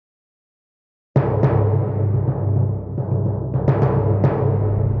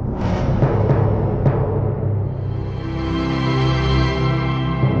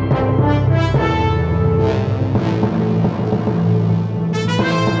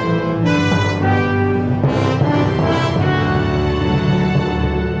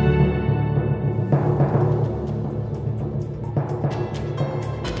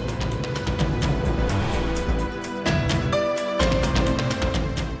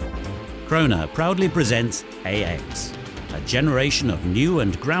Krone proudly presents AX, a generation of new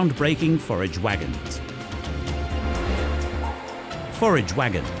and groundbreaking forage wagons. Forage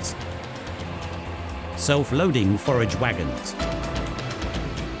Wagons. Self-loading forage wagons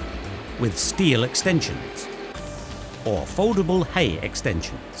with steel extensions or foldable hay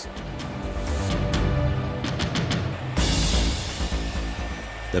extensions.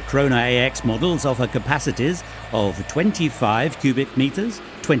 The Krone AX models offer capacities of 25 cubic meters,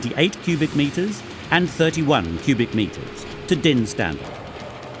 28 cubic meters and 31 cubic meters to DIN standard.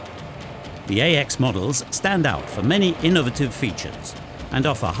 The AX models stand out for many innovative features and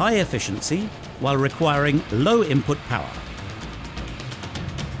offer high efficiency while requiring low input power.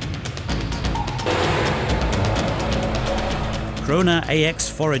 Krone AX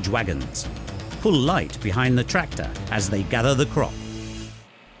forage wagons pull light behind the tractor as they gather the crop.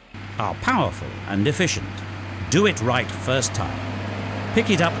 Are powerful and efficient. Do it right first time.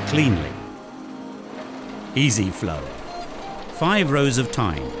 Pick it up cleanly. Easy flow. 5 rows of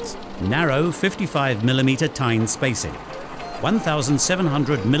tines. Narrow 55mm tine spacing.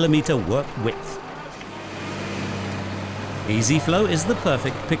 1700mm work width. Easy flow is the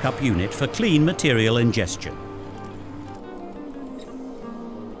perfect pickup unit for clean material ingestion.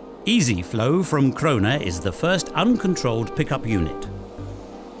 Easy flow from Krone is the first uncontrolled pickup unit.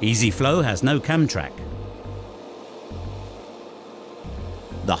 Easy flow has no cam track.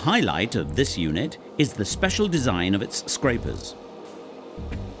 The highlight of this unit is the special design of its scrapers,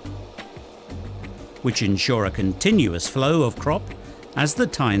 which ensure a continuous flow of crop as the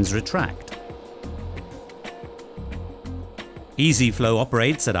tines retract. Easy flow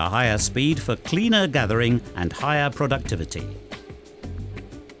operates at a higher speed for cleaner gathering and higher productivity.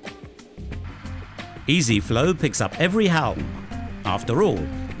 Easy flow picks up every halm. After all,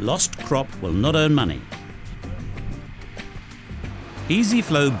 lost crop will not earn money. Easy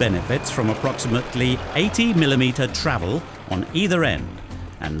flow benefits from approximately 80mm travel on either end,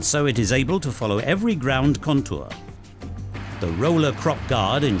 and so it is able to follow every ground contour. The roller crop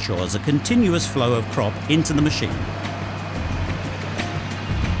guard ensures a continuous flow of crop into the machine.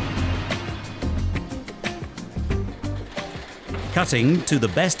 Cutting to the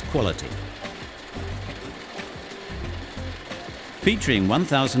best quality. Featuring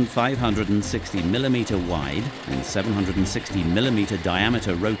 1560mm wide and 760mm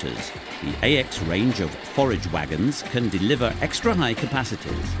diameter rotors, the AX range of forage wagons can deliver extra high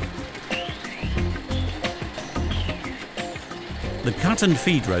capacities. The cut and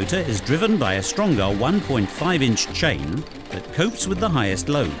feed rotor is driven by a stronger 1.5-inch chain that copes with the highest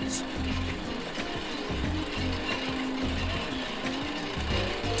loads.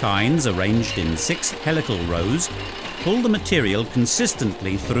 Tines arranged in 6 helical rows pull the material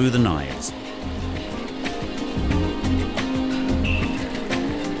consistently through the knives.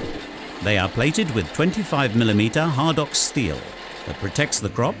 They are plated with 25mm Hardox steel that protects the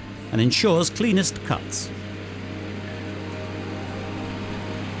crop and ensures cleanest cuts.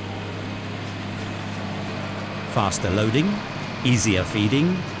 Faster loading, easier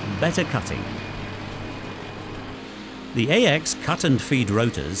feeding, better cutting. The AX cut and feed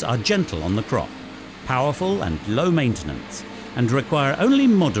rotors are gentle on the crop, powerful and low maintenance, and require only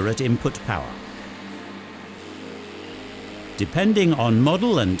moderate input power. Depending on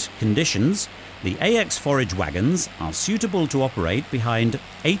model and conditions, the AX forage wagons are suitable to operate behind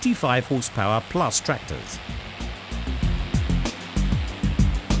 85 horsepower plus tractors.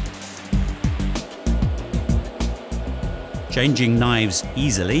 Changing knives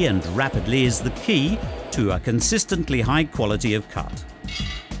easily and rapidly is the key to a consistently high quality of cut.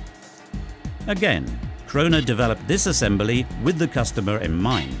 Again, Krone developed this assembly with the customer in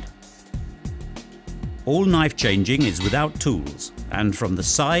mind. All knife changing is without tools and from the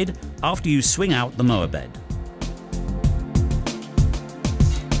side after you swing out the mower bed.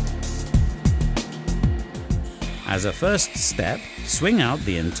 As a first step, swing out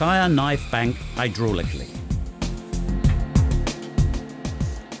the entire knife bank hydraulically.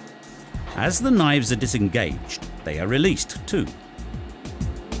 As the knives are disengaged, they are released too.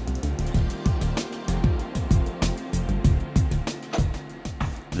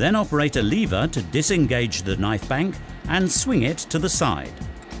 Then operate a lever to disengage the knife bank and swing it to the side.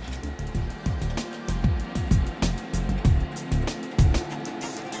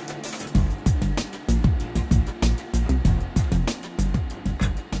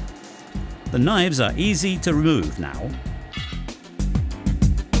 The knives are easy to remove now.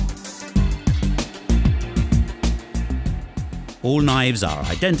 All knives are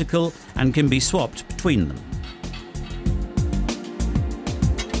identical and can be swapped between them.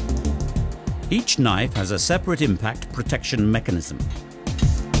 Each knife has a separate impact protection mechanism.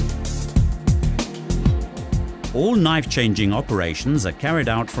 All knife-changing operations are carried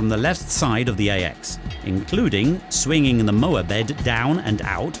out from the left side of the AX, including swinging the mower bed down and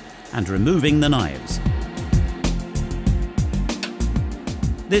out and removing the knives.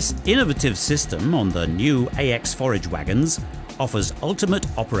 This innovative system on the new AX Forage Wagons offers ultimate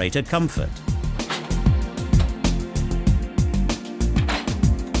operator comfort.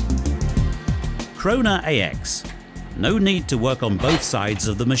 Krone AX. No need to work on both sides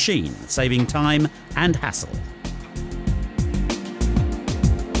of the machine, saving time and hassle.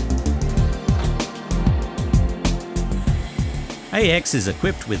 AX is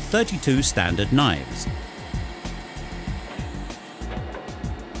equipped with 32 standard knives.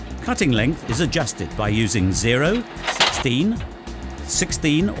 Cutting length is adjusted by using 0, 16,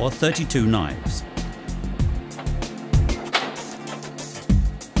 16 or 32 knives.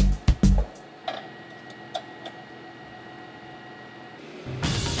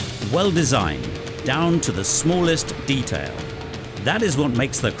 Well designed, down to the smallest detail. That is what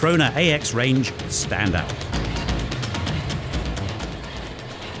makes the Krone AX range stand out.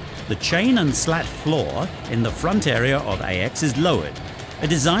 The chain and slat floor in the front area of AX is lowered, a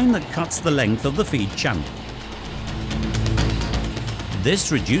design that cuts the length of the feed channel.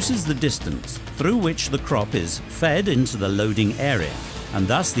 This reduces the distance through which the crop is fed into the loading area, and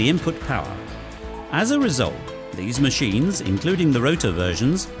thus the input power. As a result, these machines, including the rotor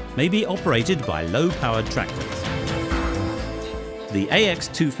versions, may be operated by low-powered tractors. The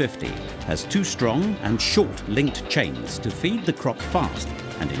AX250 has two strong and short linked chains to feed the crop fast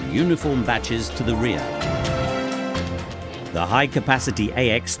and in uniform batches to the rear. The high-capacity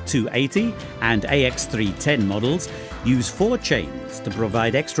AX280 and AX310 models use 4 chains to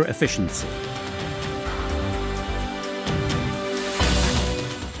provide extra efficiency.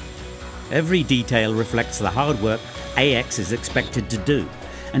 Every detail reflects the hard work AX is expected to do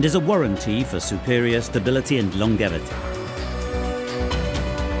and is a warranty for superior stability and longevity.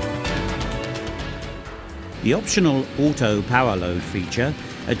 The optional auto power load feature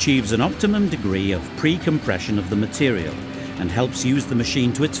achieves an optimum degree of pre-compression of the material and helps use the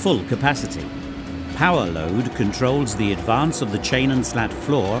machine to its full capacity. Power load controls the advance of the chain and slat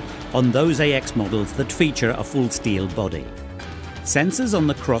floor on those AX models that feature a full steel body. Sensors on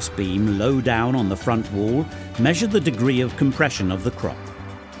the cross beam low down on the front wall measure the degree of compression of the crop.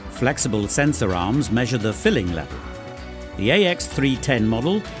 Flexible sensor arms measure the filling level. The AX310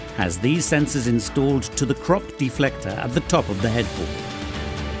 model has these sensors installed to the crop deflector at the top of the headboard.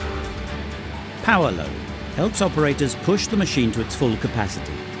 Power load helps operators push the machine to its full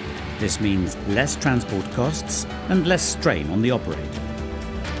capacity. This means less transport costs and less strain on the operator.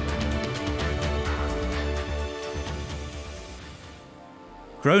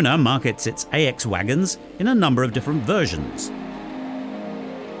 Krone markets its AX wagons in a number of different versions.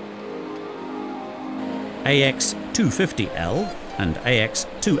 AX250L and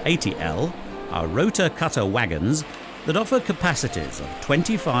AX280L are rotor cutter wagons that offer capacities of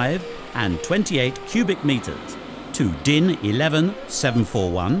 25 and 28 cubic meters to DIN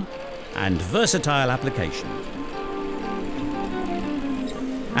 11741 and versatile application.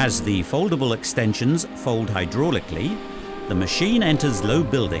 As the foldable extensions fold hydraulically, the machine enters low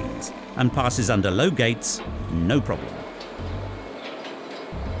buildings and passes under low gates, no problem.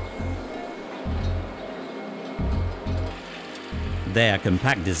 Their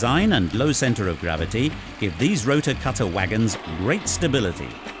compact design and low center of gravity give these rotor cutter wagons great stability,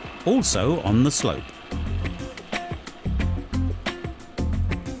 also on the slope.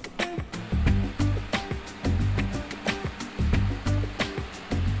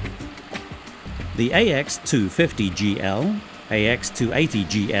 The AX250GL,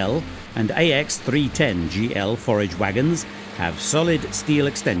 AX280GL and AX310GL forage wagons have solid steel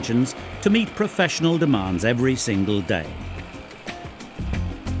extensions to meet professional demands every single day.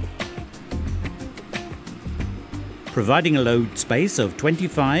 Providing a load space of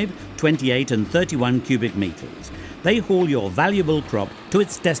 25, 28 and 31 cubic meters, they haul your valuable crop to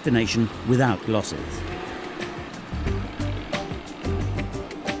its destination without losses.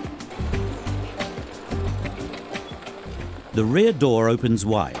 The rear door opens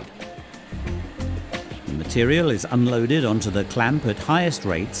wide. The material is unloaded onto the clamp at highest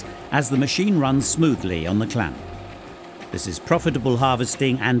rates as the machine runs smoothly on the clamp. This is profitable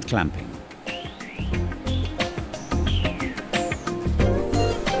harvesting and clamping.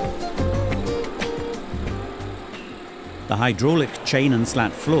 The hydraulic chain and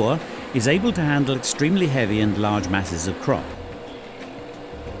slat floor is able to handle extremely heavy and large masses of crop.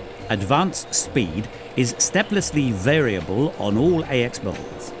 Advanced speed is steplessly variable on all AX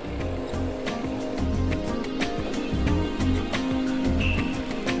models.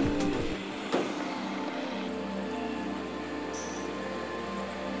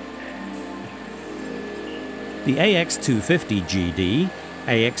 The AX250GD,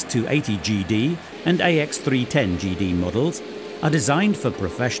 AX280GD and AX310GD models are designed for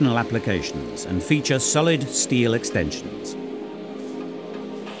professional applications and feature solid steel extensions.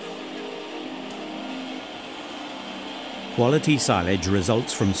 Quality silage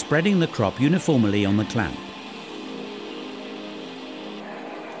results from spreading the crop uniformly on the clamp.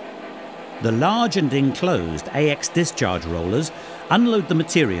 The large and enclosed AX discharge rollers unload the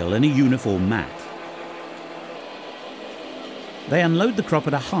material in a uniform mat. They unload the crop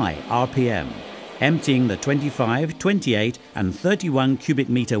at a high RPM, emptying the 25, 28 and 31 cubic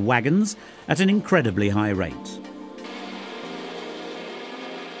metre wagons at an incredibly high rate.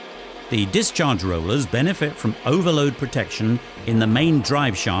 The discharge rollers benefit from overload protection in the main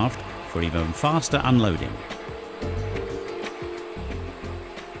drive shaft for even faster unloading.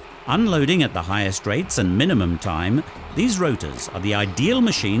 Unloading at the highest rates and minimum time, these rotors are the ideal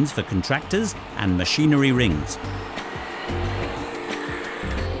machines for contractors and machinery rings.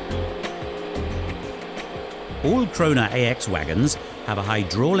 All Krone AX wagons have a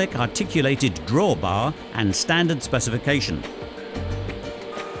hydraulic articulated drawbar and standard specification.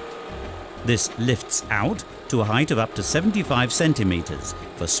 This lifts out to a height of up to 75 centimetres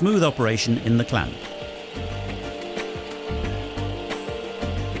for smooth operation in the clamp.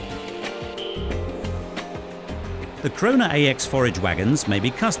 The Krone AX forage wagons may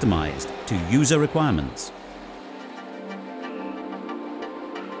be customised to user requirements.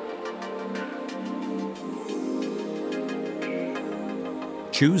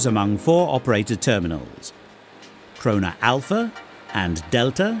 Choose among 4 operated terminals: Krone Alpha and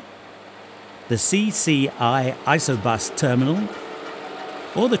Delta, the CCI Isobus terminal,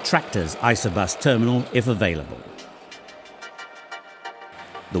 or the tractor's Isobus terminal if available.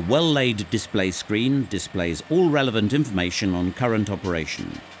 The well-laid display screen displays all relevant information on current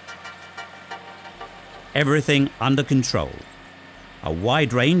operation. Everything under control. A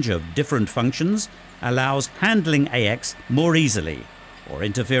wide range of different functions allows handling AX more easily or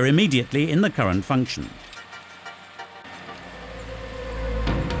interfere immediately in the current function.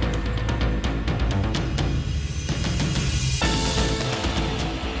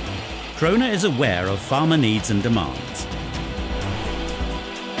 Krone is aware of farmer needs and demands.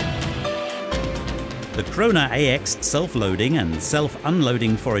 The Krone AX self-loading and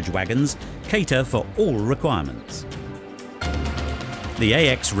self-unloading forage wagons cater for all requirements. The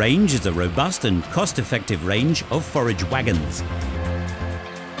AX range is a robust and cost-effective range of forage wagons.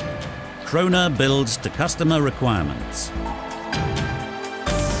 Krone builds to customer requirements.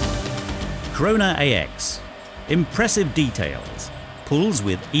 Krone AX. Impressive details. Pulls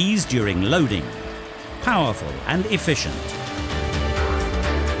with ease during loading. Powerful and efficient.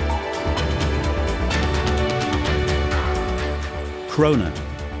 Krone,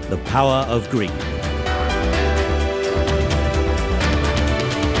 the power of green.